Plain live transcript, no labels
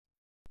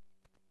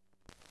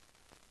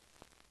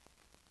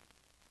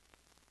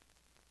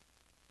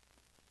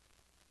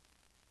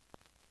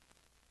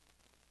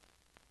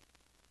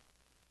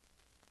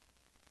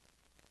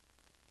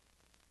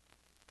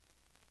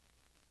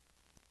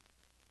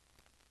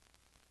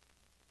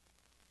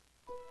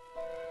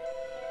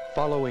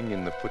Following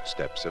in the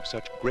footsteps of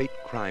such great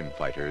crime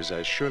fighters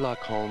as Sherlock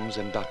Holmes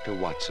and Dr.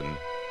 Watson,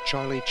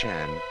 Charlie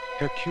Chan,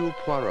 Hercule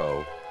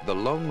Poirot, the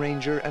Lone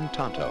Ranger, and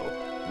Tonto,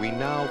 we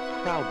now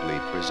proudly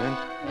present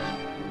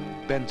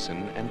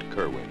Benson and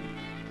Kerwin.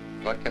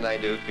 What can I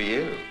do for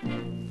you?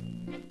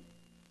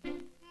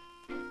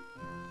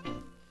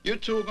 You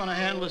two are gonna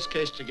handle this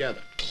case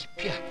together.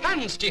 Keep your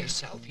hands to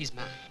yourself. He's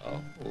mine.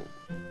 Oh.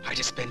 I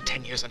just spent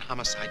 10 years on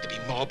homicide to be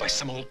mauled by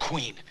some old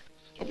queen.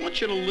 I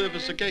want you to live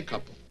as a gay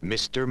couple.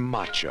 Mr.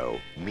 Macho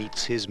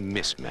meets his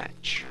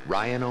mismatch.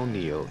 Ryan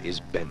O'Neal is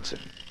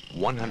Benson,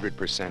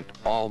 100%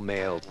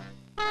 all-male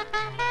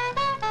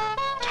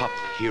top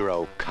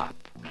hero cop.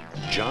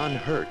 John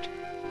Hurt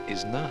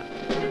is not.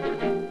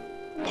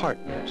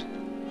 Partners.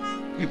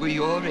 We were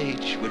your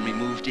age when we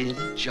moved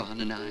in, John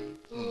and I.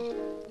 Oh,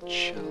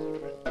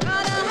 children.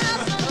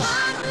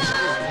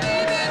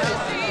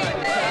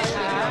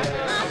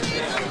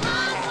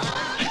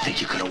 I think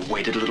you could have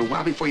waited a little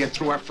while before you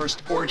threw our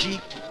first orgy.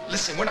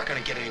 Listen, we're not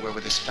going to get anywhere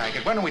with this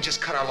faggot. Why don't we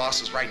just cut our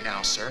losses right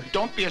now, sir?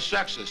 Don't be a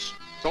sexist.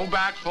 Go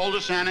back, hold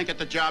his hand, and get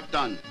the job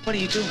done. What are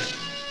you doing?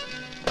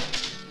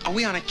 Are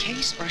we on a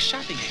case or a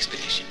shopping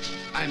expedition?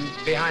 I'm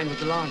behind with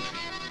the laundry.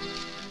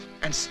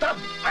 And stop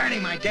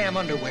ironing my damn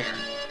underwear.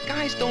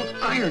 Guys don't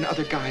iron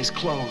other guys'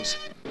 clothes.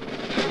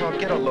 Well,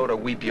 get a load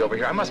of weepy over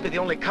here. I must be the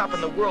only cop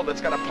in the world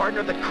that's got a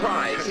partner that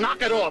cries.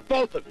 Knock it off,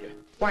 both of you.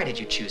 Why did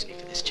you choose me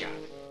for this job?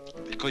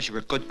 Because you're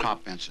a good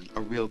cop, Benson.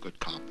 A real good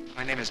cop.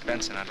 My name is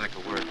Benson. I'd like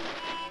a word.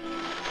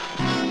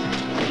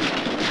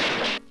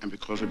 And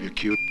because of your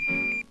cute.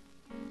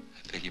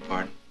 I beg your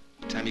pardon?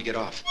 What time you get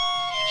off?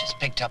 You just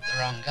picked up the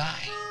wrong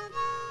guy.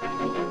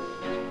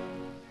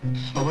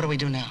 Well, what do we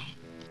do now?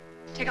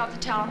 Take off the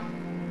towel.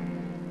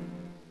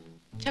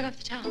 Take off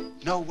the towel.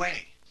 No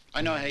way.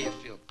 I know how you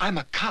feel. I'm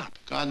a cop.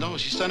 God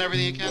knows, he's done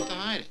everything he can to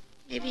hide it.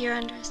 Maybe you're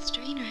under a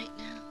strain right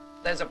now.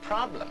 There's a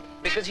problem,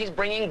 because he's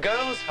bringing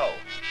girls home.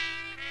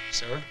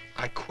 Sir,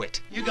 I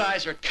quit. You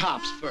guys are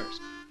cops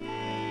first.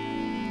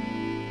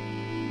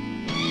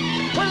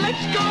 Well,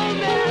 let's go,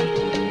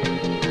 man!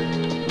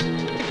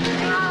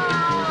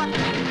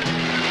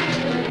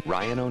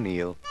 Ryan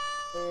O'Neal,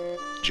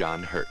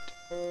 John Hurt.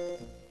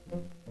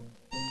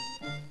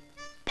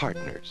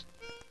 Partners.